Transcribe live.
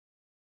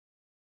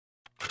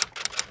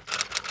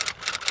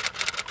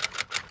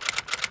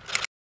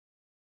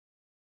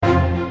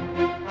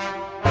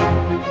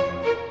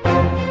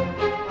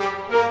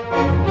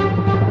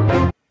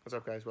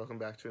guys, welcome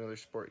back to another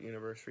Sport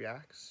Universe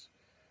Reacts.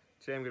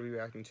 Today I'm going to be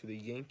reacting to the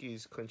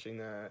Yankees clinching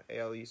the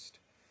AL East.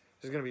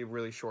 This is going to be a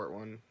really short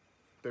one.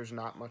 There's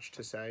not much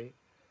to say.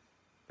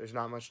 There's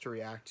not much to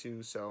react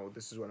to, so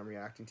this is what I'm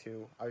reacting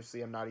to.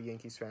 Obviously, I'm not a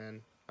Yankees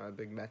fan. I'm a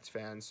big Mets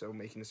fan, so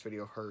making this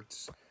video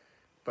hurts.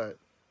 But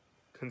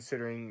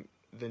considering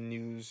the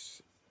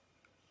news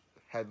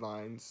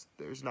headlines,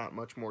 there's not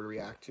much more to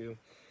react to.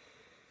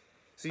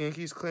 So the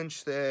Yankees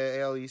clinch the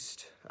AL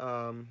East,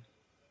 and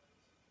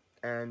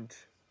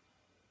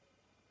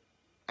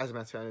as a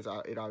Mets fan,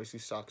 it obviously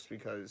sucks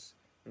because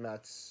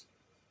Mets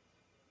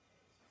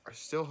are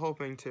still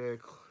hoping to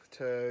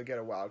get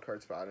a wild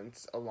card spot, and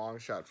it's a long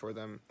shot for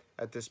them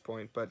at this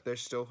point, but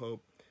there's still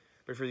hope.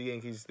 But for the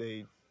Yankees,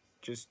 they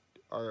just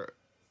are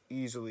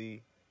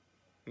easily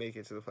make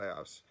it to the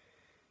playoffs.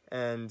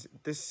 And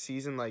this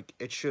season,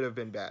 it should have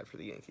been bad for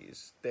the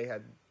Yankees. They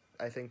had,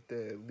 I think,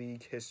 the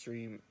league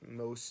history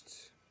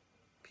most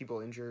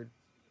people injured,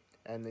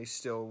 and they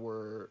still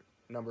were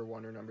number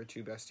 1 or number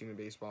 2 best team in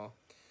baseball.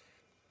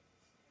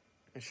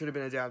 It should have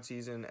been a down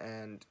season,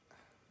 and,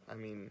 I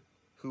mean,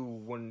 who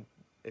wouldn't,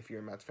 if you're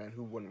a Mets fan,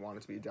 who wouldn't want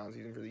it to be a down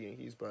season for the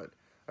Yankees? But,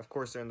 of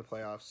course, they're in the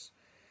playoffs.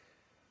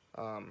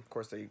 Of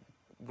course, they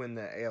win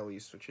the AL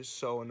East, which is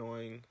so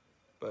annoying,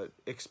 but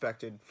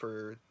expected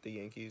for the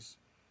Yankees.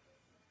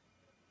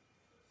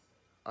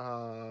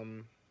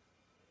 The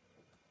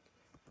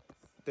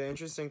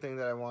interesting thing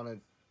that I want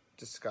to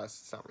discuss,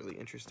 it's not really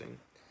interesting,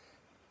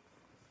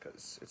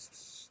 because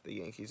it's the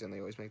Yankees and they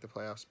always make the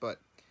playoffs,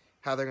 but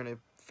how they're going to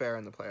fare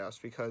in the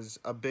playoffs, because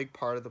a big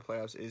part of the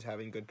playoffs is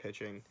having good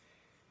pitching,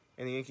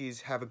 and the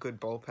Yankees have a good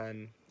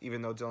bullpen,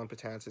 even though Dylan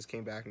Betances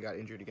came back and got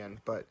injured again,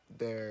 but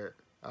their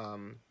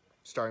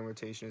starting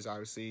rotation is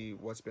obviously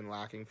what's been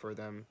lacking for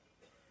them,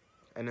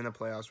 and in the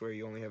playoffs where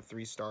you only have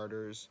 3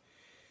 starters,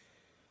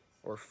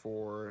 or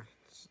 4,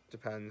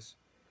 depends,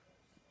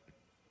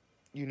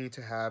 you need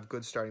to have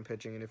good starting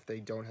pitching, and if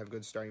they don't have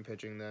good starting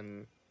pitching,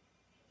 then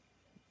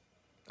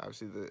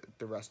obviously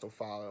the rest will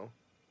follow.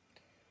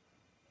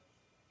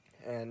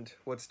 And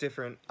what's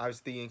different,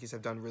 obviously the Yankees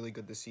have done really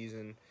good this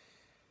season,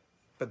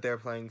 but they're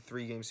playing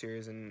 3-game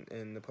series, in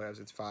the playoffs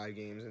it's 5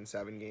 games and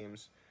 7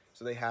 games.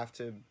 So they have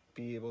to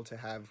be able to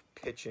have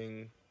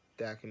pitching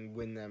that can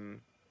win them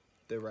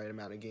the right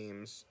amount of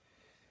games.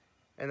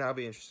 And that'll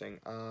be interesting.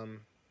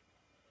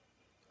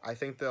 I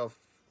think they'll,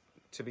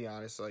 to be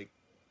honest,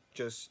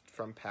 just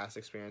from past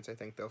experience, I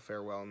think they'll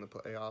fare well in the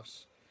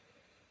playoffs.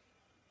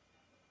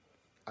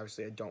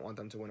 Obviously, I don't want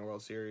them to win a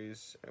World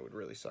Series. It would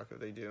really suck if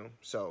they do.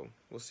 So,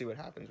 we'll see what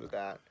happens with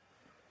that.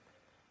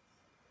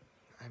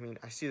 I mean,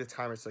 I see the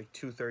timer, it's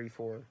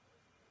 2:34.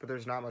 But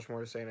there's not much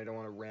more to say, and I don't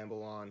want to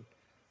ramble on,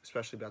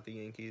 especially about the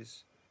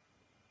Yankees.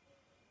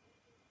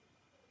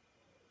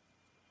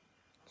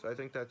 So, I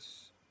think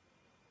that's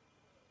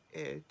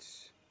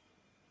it.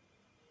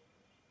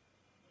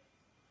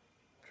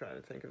 I'm trying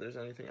to think if there's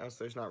anything else.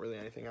 There's not really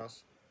anything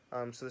else.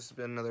 So, this has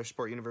been another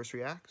Sport Universe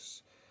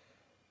Reacts.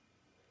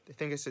 I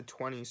think I said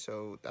 20,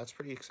 so that's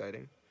pretty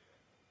exciting.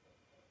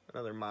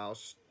 Another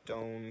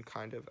milestone,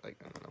 kind of, I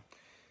don't know.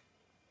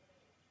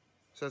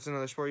 So that's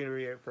another Sport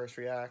Universe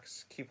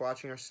Reacts. Keep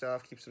watching our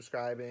stuff, keep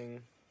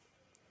subscribing.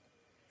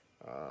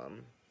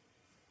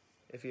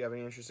 If you have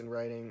any interest in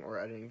writing or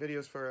editing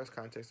videos for us,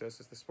 contact us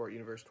at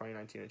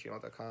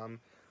TheSportUniverse2019@gmail.com,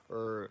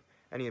 or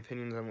any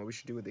opinions on what we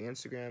should do with the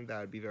Instagram,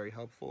 that would be very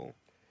helpful.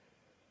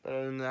 But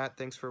other than that,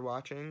 thanks for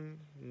watching,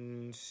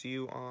 and see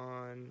you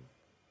on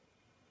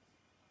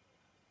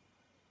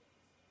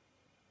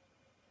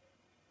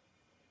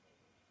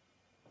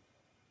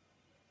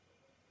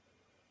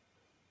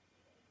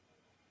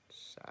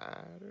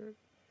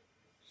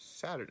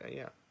Saturday,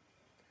 yeah.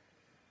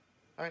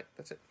 Alright,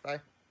 that's it.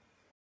 Bye.